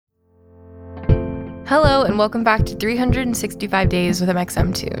Hello, and welcome back to 365 Days with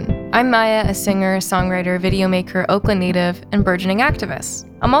MXMtoon. I'm Maya, a singer, songwriter, videomaker, Oakland native, and burgeoning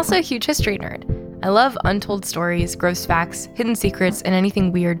activist. I'm also a huge history nerd. I love untold stories, gross facts, hidden secrets, and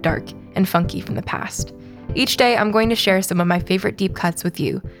anything weird, dark, and funky from the past. Each day, I'm going to share some of my favorite deep cuts with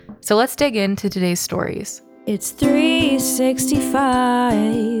you. So let's dig into today's stories. It's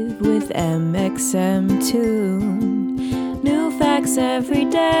 365 with MXMtoon. New facts every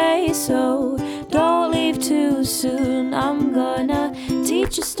day, so don't leave too soon. I'm gonna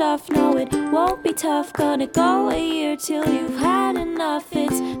teach you stuff, no it won't be tough. Gonna go a year till you've had enough.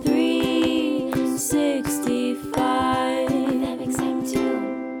 It's 365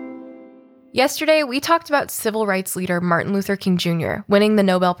 MXMtoon. Yesterday, we talked about civil rights leader Martin Luther King Jr. winning the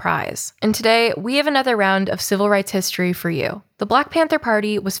Nobel Prize. And today, we have another round of civil rights history for you. The Black Panther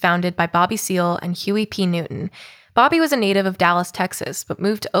Party was founded by Bobby Seale and Huey P. Newton. Bobby was a native of Dallas, Texas, but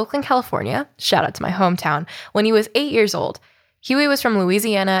moved to Oakland, California, shout out to my hometown, when he was 8 years old. Huey was from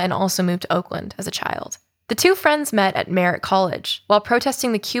Louisiana and also moved to Oakland as a child. The two friends met at Merritt College while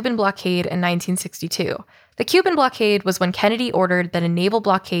protesting the Cuban blockade in 1962. The Cuban blockade was when Kennedy ordered that a naval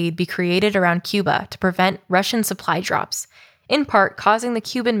blockade be created around Cuba to prevent Russian supply drops, in part causing the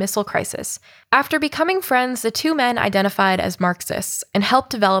Cuban Missile Crisis. After becoming friends, the two men identified as Marxists and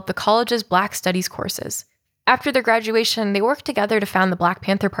helped develop the college's Black Studies courses. After their graduation, they worked together to found the Black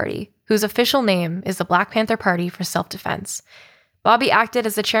Panther Party, whose official name is the Black Panther Party for Self-Defense. Bobby acted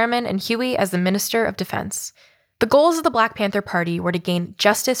as the chairman and Huey as the Minister of Defense. The goals of the Black Panther Party were to gain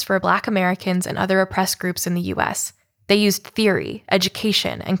justice for Black Americans and other oppressed groups in the U.S. They used theory,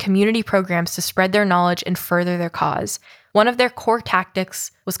 education, and community programs to spread their knowledge and further their cause. One of their core tactics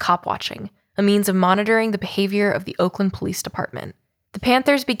was cop watching, a means of monitoring the behavior of the Oakland Police Department. The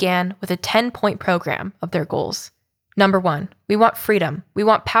Panthers began with a 10-point program of their goals. Number 1, we want freedom. We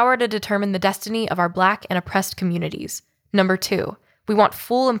want power to determine the destiny of our Black and oppressed communities. Number 2, we want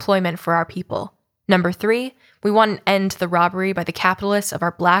full employment for our people. Number 3, we want an end to the robbery by the capitalists of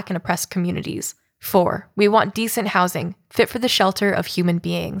our Black and oppressed communities. 4, we want decent housing, fit for the shelter of human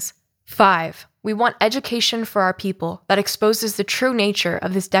beings. 5, we want education for our people that exposes the true nature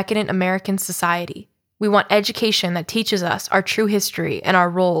of this decadent American society. We want education that teaches us our true history and our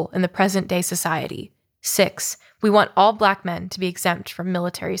role in the present-day society. 6, we want all Black men to be exempt from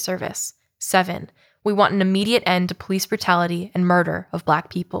military service. 7, we want an immediate end to police brutality and murder of Black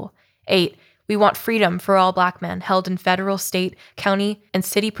people. 8, we want freedom for all Black men held in federal, state, county, and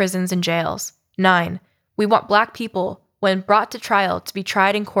city prisons and jails. 9, we want Black people, when brought to trial, to be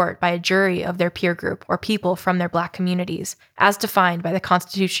tried in court by a jury of their peer group or people from their Black communities, as defined by the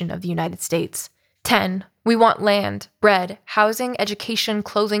Constitution of the United States. 10, we want land, bread, housing, education,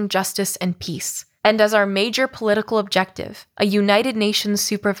 clothing, justice, and peace. And as our major political objective, a United Nations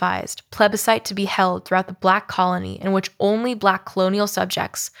supervised plebiscite to be held throughout the Black colony in which only Black colonial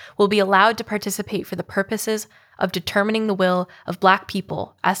subjects will be allowed to participate for the purposes of determining the will of Black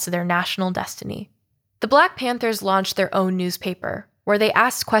people as to their national destiny. The Black Panthers launched their own newspaper, where they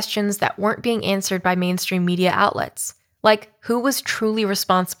asked questions that weren't being answered by mainstream media outlets. Like, who was truly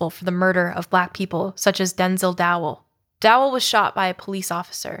responsible for the murder of Black people, such as Denzel Dowell? Dowell was shot by a police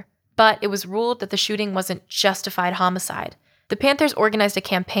officer, but it was ruled that the shooting wasn't justified homicide. The Panthers organized a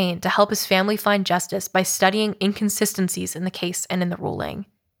campaign to help his family find justice by studying inconsistencies in the case and in the ruling.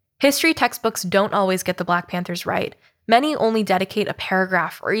 History textbooks don't always get the Black Panthers right. Many only dedicate a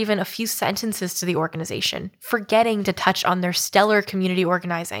paragraph or even a few sentences to the organization, forgetting to touch on their stellar community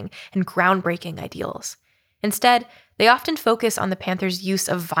organizing and groundbreaking ideals. Instead, they often focus on the Panthers' use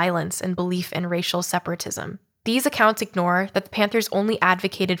of violence and belief in racial separatism. These accounts ignore that the Panthers only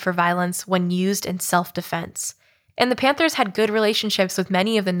advocated for violence when used in self-defense. And the Panthers had good relationships with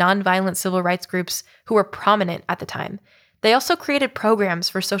many of the nonviolent civil rights groups who were prominent at the time. They also created programs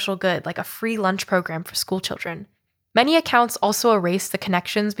for social good, like a free lunch program for school children. Many accounts also erase the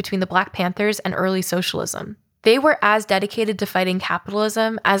connections between the Black Panthers and early socialism. They were as dedicated to fighting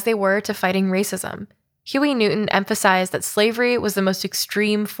capitalism as they were to fighting racism. Huey Newton emphasized that slavery was the most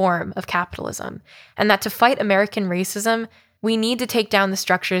extreme form of capitalism, and that to fight American racism, we need to take down the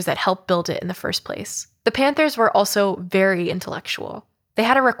structures that helped build it in the first place. The Panthers were also very intellectual. They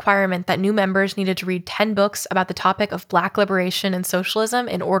had a requirement that new members needed to read 10 books about the topic of Black liberation and socialism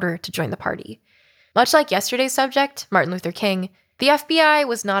in order to join the party. Much like yesterday's subject, Martin Luther King, the FBI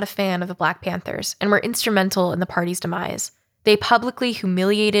was not a fan of the Black Panthers and were instrumental in the party's demise. They publicly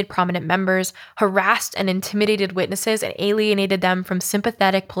humiliated prominent members, harassed and intimidated witnesses, and alienated them from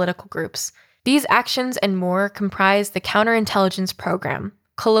sympathetic political groups. These actions and more comprised the Counterintelligence Program,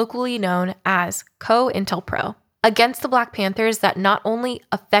 colloquially known as COINTELPRO. against the Black Panthers that not only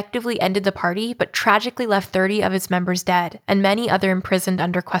effectively ended the party, but tragically left 30 of its members dead and many other imprisoned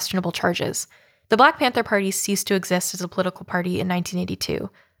under questionable charges. The Black Panther Party ceased to exist as a political party in 1982,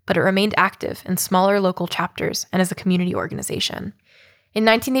 but it remained active in smaller local chapters and as a community organization. In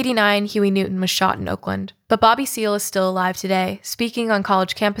 1989, Huey Newton was shot in Oakland, but Bobby Seale is still alive today, speaking on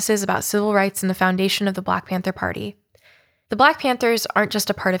college campuses about civil rights and the foundation of the Black Panther Party. The Black Panthers aren't just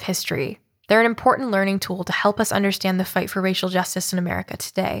a part of history. They're an important learning tool to help us understand the fight for racial justice in America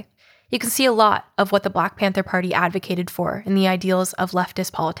today. You can see a lot of what the Black Panther Party advocated for in the ideals of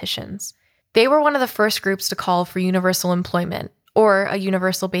leftist politicians. They were one of the first groups to call for universal employment, or a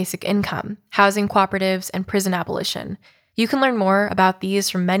universal basic income, housing cooperatives, and prison abolition. You can learn more about these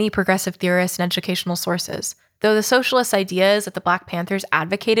from many progressive theorists and educational sources, though the socialist ideas that the Black Panthers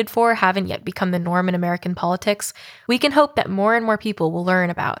advocated for haven't yet become the norm in American politics. We can hope that more and more people will learn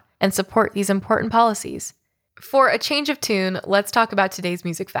about and support these important policies. For a change of tune, let's talk about today's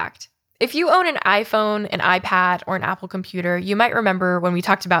music fact. If you own an iPhone, an iPad, or an Apple computer, you might remember when we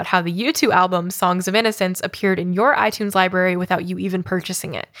talked about how the U2 album Songs of Innocence appeared in your iTunes library without you even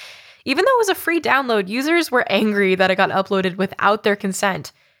purchasing it. Even though it was a free download, users were angry that it got uploaded without their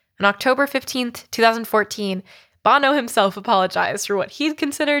consent. On October 15th, 2014, Bono himself apologized for what he'd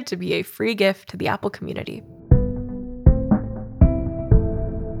considered to be a free gift to the Apple community.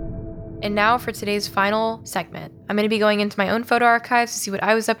 And now for today's final segment. I'm going to be going into my own photo archives to see what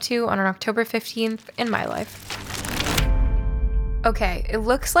I was up to on October 15th in my life. Okay, it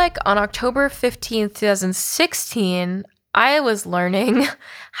looks like on October 15th, 2016, I was learning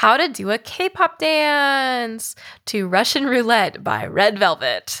how to do a K-pop dance to Russian Roulette by Red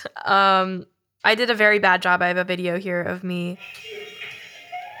Velvet. I did a very bad job. I have a video here of me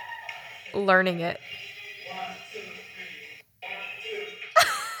learning it.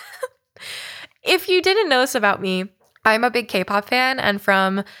 If you didn't know this about me, I'm a big K-pop fan, and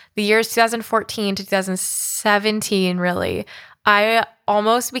from the years 2014 to 2017, really, I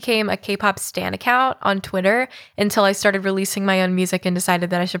almost became a K-pop stan account on Twitter until I started releasing my own music and decided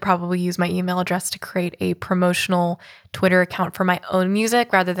that I should probably use my email address to create a promotional Twitter account for my own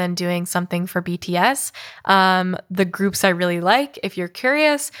music rather than doing something for BTS. The groups I really like, if you're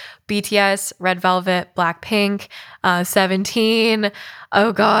curious, BTS, Red Velvet, Blackpink, 17.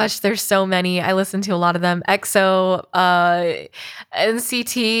 Oh gosh, there's so many. I listen to a lot of them. EXO,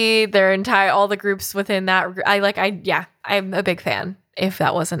 NCT, all the groups within that. I'm a big fan, if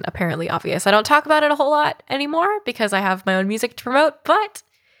that wasn't apparently obvious. I don't talk about it a whole lot anymore because I have my own music to promote, but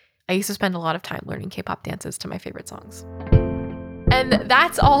I used to spend a lot of time learning K-pop dances to my favorite songs. And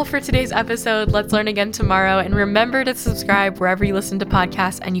that's all for today's episode. Let's learn again tomorrow. And remember to subscribe wherever you listen to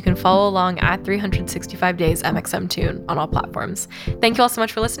podcasts, and you can follow along at 365 Days MXM Tune on all platforms. Thank you all so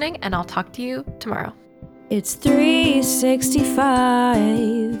much for listening, and I'll talk to you tomorrow. It's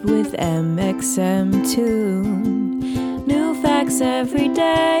 365 with MXM Tune. New facts every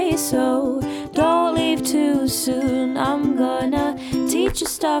day, so don't leave too soon. I'm gonna teach you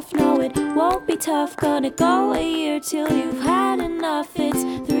stuff, no it won't be tough. Gonna go a year till you've had enough. It's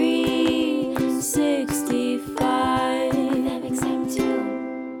 365